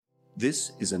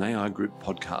This is an AI Group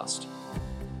podcast.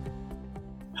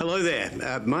 Hello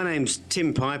there. My name's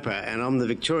Tim Piper and I'm the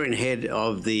Victorian head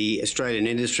of the Australian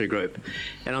Industry Group.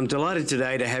 And I'm delighted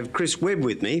today to have Chris Webb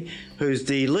with me, who's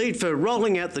the lead for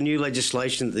rolling out the new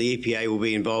legislation that the EPA will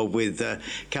be involved with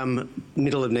come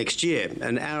middle of next year.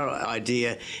 And our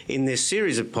idea in this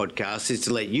series of podcasts is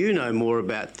to let you know more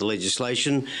about the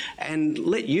legislation and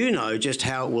let you know just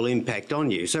how it will impact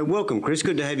on you. So welcome, Chris.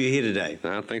 Good to have you here today.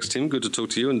 Thanks, Tim. Good to talk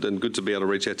to you and good to be able to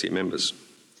reach out to your members.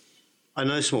 I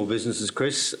know small businesses,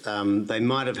 Chris. They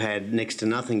might have had next to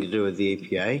nothing to do with the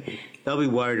EPA. They'll be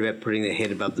worried about putting their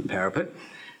head above the parapet.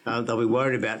 They'll be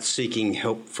worried about seeking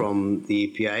help from the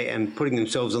EPA and putting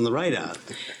themselves on the radar.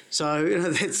 So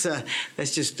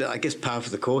that's just, I guess, par for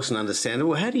the course and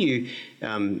understandable. How do you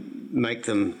make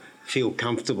them feel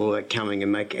comfortable at coming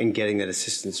and getting that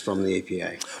assistance from the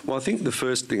EPA? Well, I think the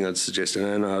first thing I'd suggest,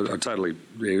 and I totally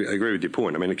agree with your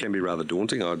point, I mean, it can be rather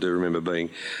daunting. I do remember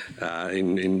being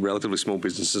in relatively small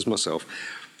businesses myself.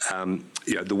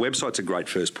 The website's a great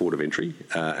first port of entry,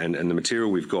 and the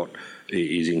material we've got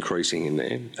is increasing in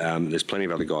there. There's plenty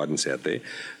of other guidance out there.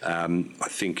 I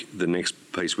think the next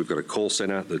piece, we've got a call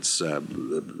centre that's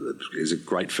is a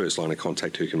great first line of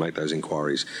contact who can make those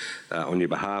inquiries on your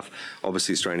behalf.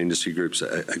 Obviously, Australian Industry Group's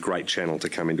a great channel to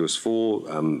come into us for.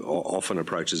 Often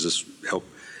approaches us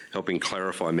helping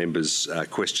clarify members'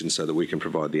 questions so that we can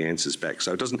provide the answers back.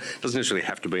 So it doesn't necessarily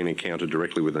have to be an encounter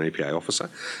directly with an EPA officer,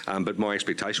 but my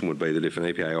expectation would be that if an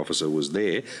EPA officer was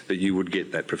there, that you would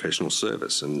get that professional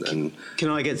service. And can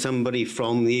I get somebody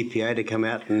from the EPA to come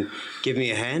out and give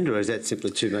me a hand, or is that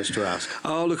simply too much to ask?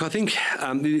 Oh, look, I think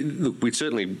we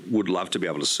certainly would love to be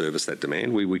able to service that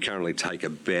demand. We currently take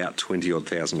about 20-odd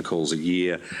thousand calls a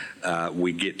year.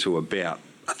 We get to about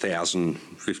 1,000,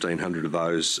 1,500 of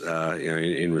those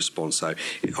in response. So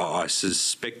I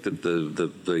suspect that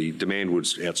the demand would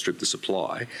outstrip the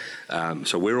supply.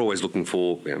 So we're always looking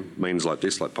for means like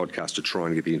this, like podcasts, to try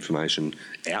and get the information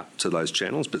out to those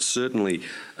channels. But certainly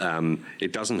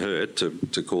it doesn't hurt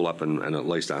to call up and at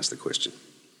least ask the question.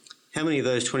 How many of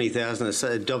those 20,000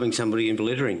 are dobbing somebody in for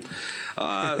littering?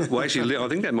 Well, actually, I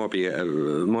think that might be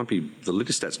the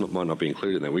litter stats might not be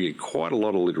included in that. We get quite a lot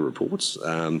of litter reports,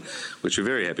 which we're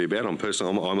very happy about.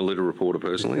 I'm a litter reporter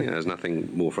personally. There's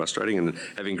nothing more frustrating. And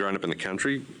having grown up in the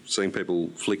country, seeing people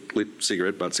flick lit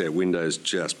cigarette butts out windows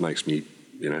just makes me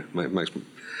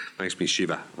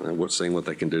shiver. Seeing what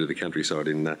they can do to the countryside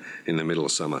in the middle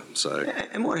of summer. So,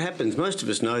 and what happens? Most of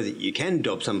us know that you can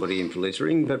dob somebody in for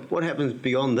littering, but what happens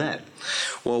beyond that?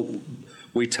 Well,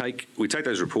 we take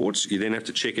those reports. You then have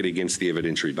to check it against the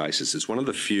evidentiary basis. It's one of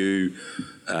the few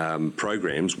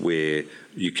programs where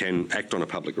you can act on a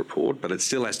public report, but it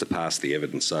still has to pass the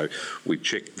evidence. So we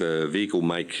check the vehicle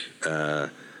make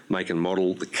and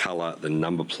model, the colour, the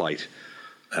number plate.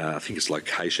 I think it's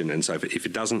location, and so if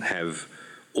it doesn't have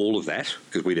all of that,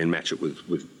 because we then match it with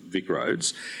Vic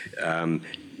Roads,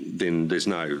 then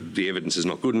the evidence is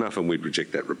not good enough and we'd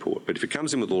reject that report. But if it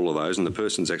comes in with all of those and the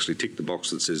person's actually ticked the box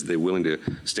that says they're willing to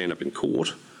stand up in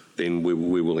court, then we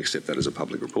will accept that as a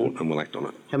public report and we'll act on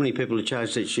it. How many people are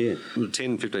charged each year?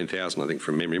 10,000, 15,000, I think,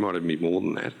 from memory. Might even be more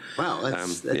than that. Wow,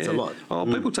 that's a lot.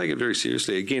 People take it very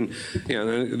seriously. Again,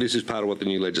 this is part of what the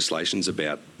new legislation's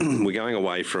about. We're going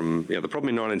away from, the problem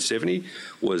in 1970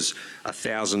 was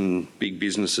 1,000 big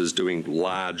businesses doing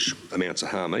large amounts of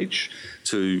harm each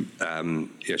to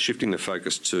shifting the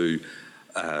focus to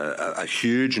a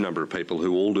huge number of people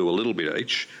who all do a little bit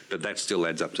each, but that still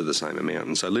adds up to the same amount.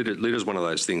 And so litter's one of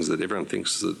those things that everyone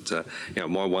thinks that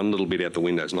my one little bit out the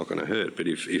window is not going to hurt, but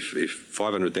if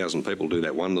 500,000 people do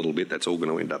that one little bit, that's all going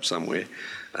to end up somewhere.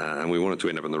 And we want it to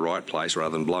end up in the right place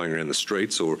rather than blowing around the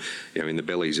streets or in the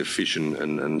bellies of fish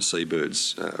and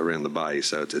seabirds around the bay.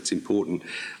 So it's important.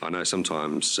 I know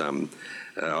sometimes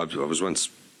I was once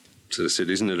sort of said,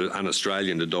 isn't it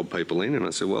un-Australian to dob people in? And I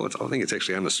said, well, I think it's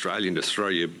actually un-Australian to throw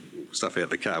your stuff out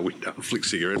the car window and flick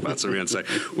cigarette butts around, so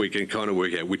we can kind of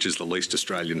work out which is the least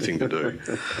Australian thing to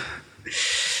do.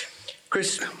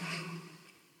 Chris,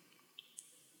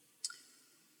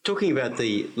 talking about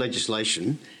the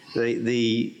legislation,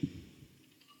 the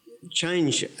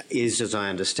change is, as I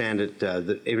understand it,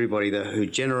 that everybody who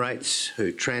generates,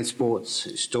 who transports,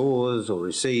 who stores or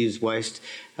receives waste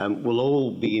will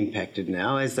all be impacted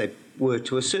now, as they were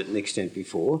to a certain extent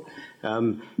before.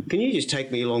 Can you just take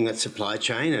me along that supply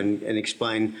chain and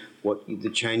explain what the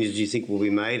changes you think will be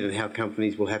made and how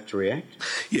companies will have to react?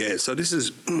 Yeah, so this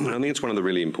is, I think it's one of the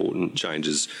really important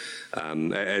changes.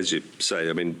 As you say,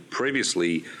 I mean,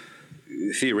 previously,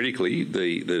 theoretically,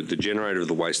 the generator of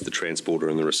the waste, the transporter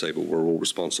and the receiver were all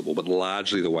responsible, but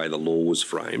largely the way the law was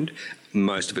framed,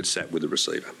 most of it sat with the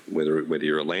receiver. Whether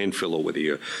you're a landfill or whether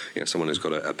you're someone who's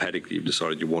got a paddock that you've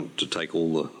decided you want to take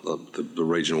all the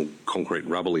regional concrete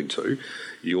rubble into,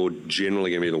 you're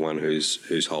generally going to be the one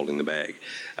who's holding the bag.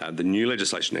 The new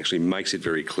legislation actually makes it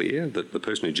very clear that the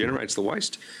person who generates the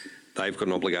waste, they've got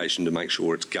an obligation to make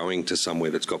sure it's going to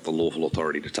somewhere that's got the lawful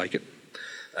authority to take it.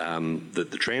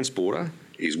 That the transporter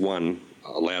is, one,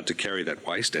 allowed to carry that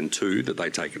waste, and two, that they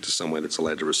take it to somewhere that's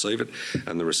allowed to receive it,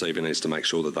 and the receiver needs to make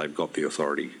sure that they've got the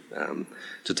authority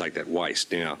to take that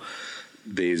waste. Now,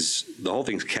 the whole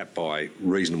thing's capped by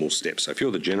reasonable steps. So if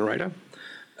you're the generator,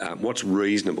 what's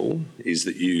reasonable is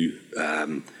that you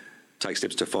take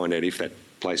steps to find out if that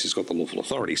place has got the lawful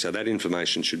authority. So that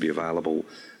information should be available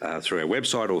through our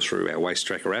website or through our Waste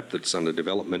Tracker app that's under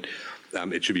development.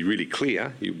 It should be really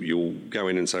clear. You'll go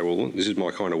in and say, well, this is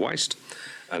my kind of waste,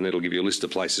 and it'll give you a list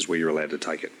of places where you're allowed to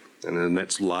take it. And then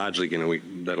that's largely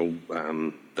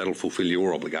that'll fulfil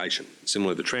your obligation.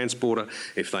 Similar to the transporter,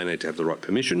 if they need to have the right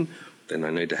permission, then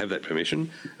they need to have that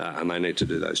permission, and they need to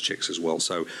do those checks as well.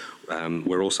 So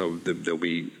there'll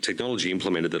be technology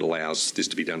implemented that allows this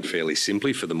to be done fairly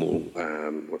simply for the more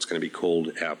what's going to be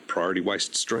called our priority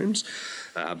waste streams.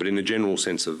 But in the general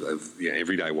sense of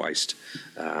everyday waste,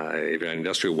 everyday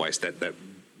industrial waste,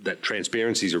 that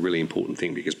transparency is a really important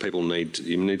thing, because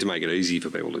you need to make it easy for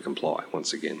people to comply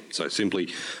once again. So simply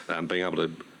being able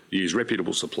to use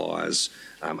reputable suppliers,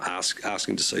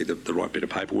 asking to see the right bit of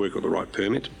paperwork or the right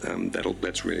permit,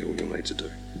 that's really all you'll need to do.